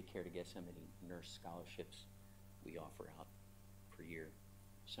 Anybody care to guess how many nurse scholarships we offer out per year?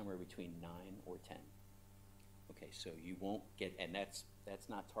 Somewhere between 9 or 10. Okay, so you won't get, and that's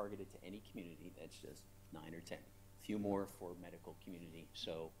not targeted to any community, that's just 9 or 10. A few more for medical community.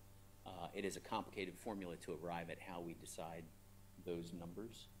 So it is a complicated formula to arrive at how we decide those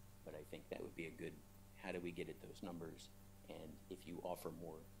numbers, but I think that would be a good, how do we get at those numbers? And if you offer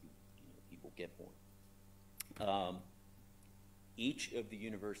more, you will get more. Each of the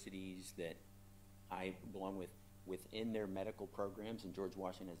universities that I belong with, within their medical programs, and George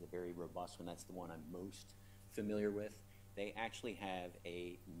Washington has a very robust one, that's the one I'm most familiar with, they actually have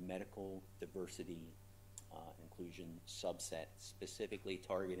a medical diversity inclusion subset specifically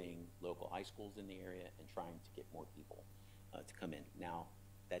targeting local high schools in the area and trying to get more people to come in. Now,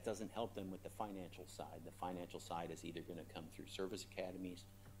 that doesn't help them with the financial side. The financial side is either going to come through service academies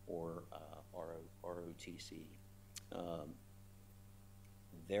or ROTC.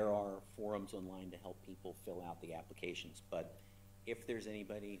 There are forums online to help people fill out the applications, but if there's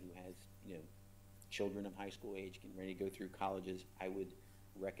anybody who has, children of high school age getting ready to go through colleges, I would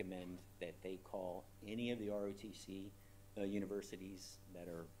recommend that they call any of the ROTC universities that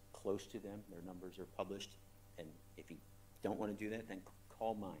are close to them. Their numbers are published, and if you don't want to do that, then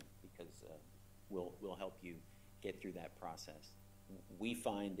call mine, because we'll help you get through that process. We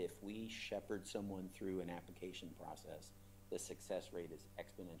find if we shepherd someone through an application process, the success rate is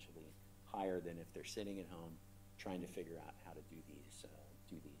exponentially higher than if they're sitting at home trying to figure out how to do these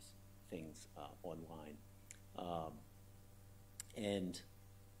things online. And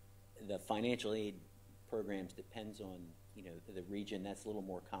the financial aid programs depends on the region. That's a little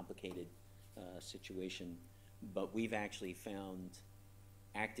more complicated situation, but we've actually found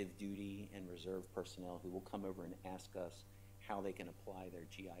active duty and reserve personnel who will come over and ask us how they can apply their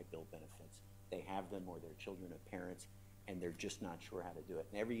GI Bill benefits. They have them, or their children have parents, and they're just not sure how to do it.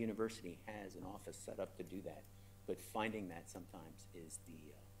 And every university has an office set up to do that, but finding that sometimes is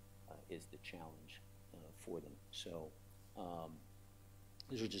the challenge for them. So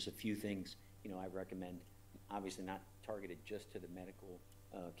those are just a few things I recommend. Obviously not targeted just to the medical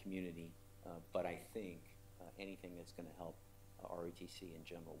community, but I think anything that's going to help ROTC in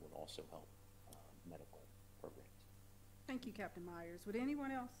general would also help medical programs. Thank you, Captain Myers. Would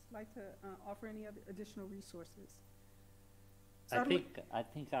anyone else like to offer any other additional resources? I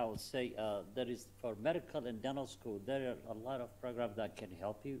think I would say there is, for medical and dental school, there are a lot of programs that can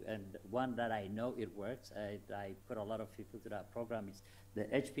help you, and one that I know it works, I put a lot of people to that program, is the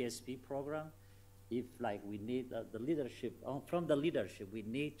HPSP program. If we need the leadership, from the leadership, we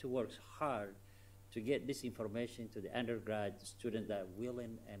need to work hard to get this information to the undergrad students that are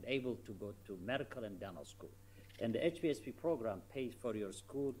willing and able to go to medical and dental school. And the HPSP program pays for your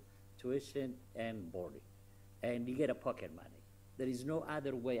school tuition and boarding, and you get a pocket money. There is no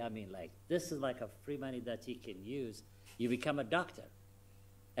other way. This is like a free money that you can use. You become a doctor,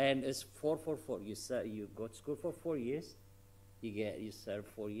 and it's 4-4-4. You go to school for 4 years, you serve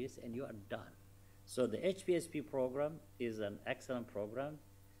 4 years, and you are done. So the HPSP program is an excellent program.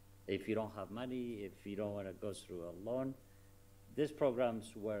 If you don't have money, if you don't want to go through a loan, these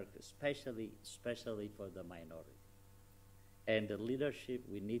programs work especially for the minority. And the leadership,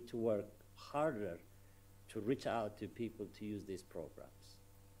 we need to work harder to reach out to people to use these programs.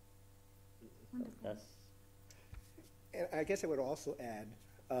 And I guess I would also add,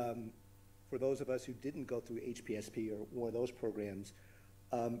 for those of us who didn't go through HPSP or one of those programs,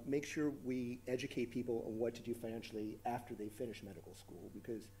 make sure we educate people on what to do financially after they finish medical school,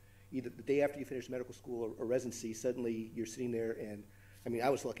 because either the day after you finish medical school or residency, suddenly you're sitting there and I mean, I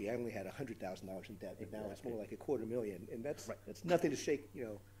was lucky, I only had $100,000 in debt, but now it's more like $250,000, and that's nothing to shake,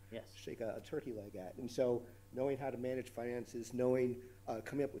 shake a turkey leg at. And so knowing how to manage finances, knowing,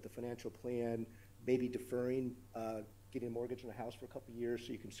 coming up with a financial plan, maybe deferring, getting a mortgage on a house for a couple of years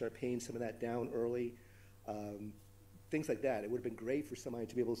so you can start paying some of that down early, things like that. It would have been great for somebody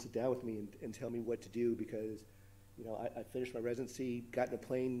to be able to sit down with me and tell me what to do, because I finished my residency, got in a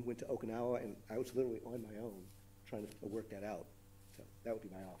plane, went to Okinawa, and I was literally on my own trying to work that out. So that would be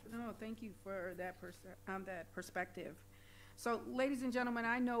my offer. No, thank you for that perspective. So, ladies and gentlemen,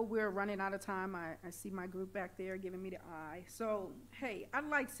 I know we're running out of time. I see my group back there giving me the eye. So, hey, I'd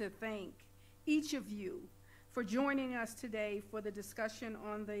like to thank each of you for joining us today for the discussion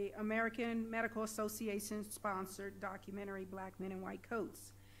on the American Medical Association-sponsored documentary, Black Men in White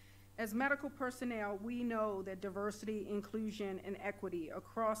Coats. As medical personnel, we know that diversity, inclusion, and equity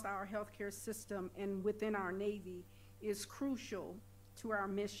across our healthcare system and within our Navy is crucial to our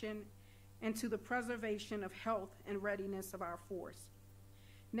mission and to the preservation of health and readiness of our force.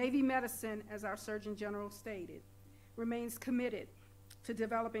 Navy medicine, as our Surgeon General stated, remains committed to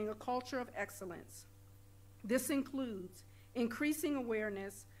developing a culture of excellence. This includes increasing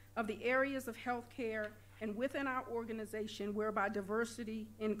awareness of the areas of healthcare and within our organization whereby diversity,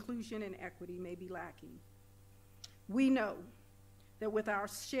 inclusion, and equity may be lacking. We know that with our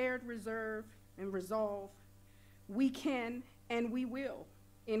shared reserve and resolve, we can and we will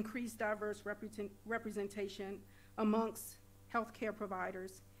increase diverse representation amongst healthcare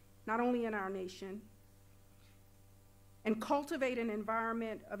providers, not only in our nation, and cultivate an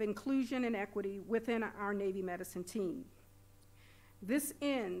environment of inclusion and equity within our Navy medicine team. This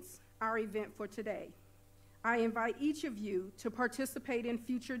ends our event for today. I invite each of you to participate in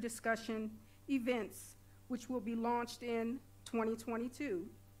future discussion events, which will be launched in 2022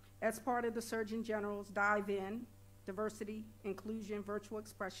 as part of the Surgeon General's Dive In Diversity, Inclusion Virtual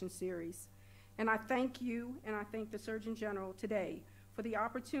Expression Series. And I thank you, and I thank the Surgeon General today for the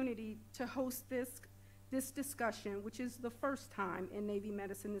opportunity to host this discussion, which is the first time in Navy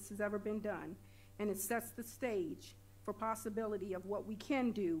medicine this has ever been done, and it sets the stage for possibility of what we can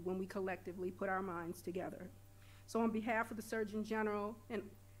do when we collectively put our minds together. So on behalf of the Surgeon General and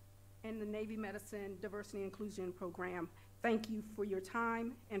the Navy Medicine Diversity Inclusion Program, thank you for your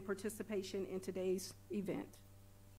time and participation in today's event.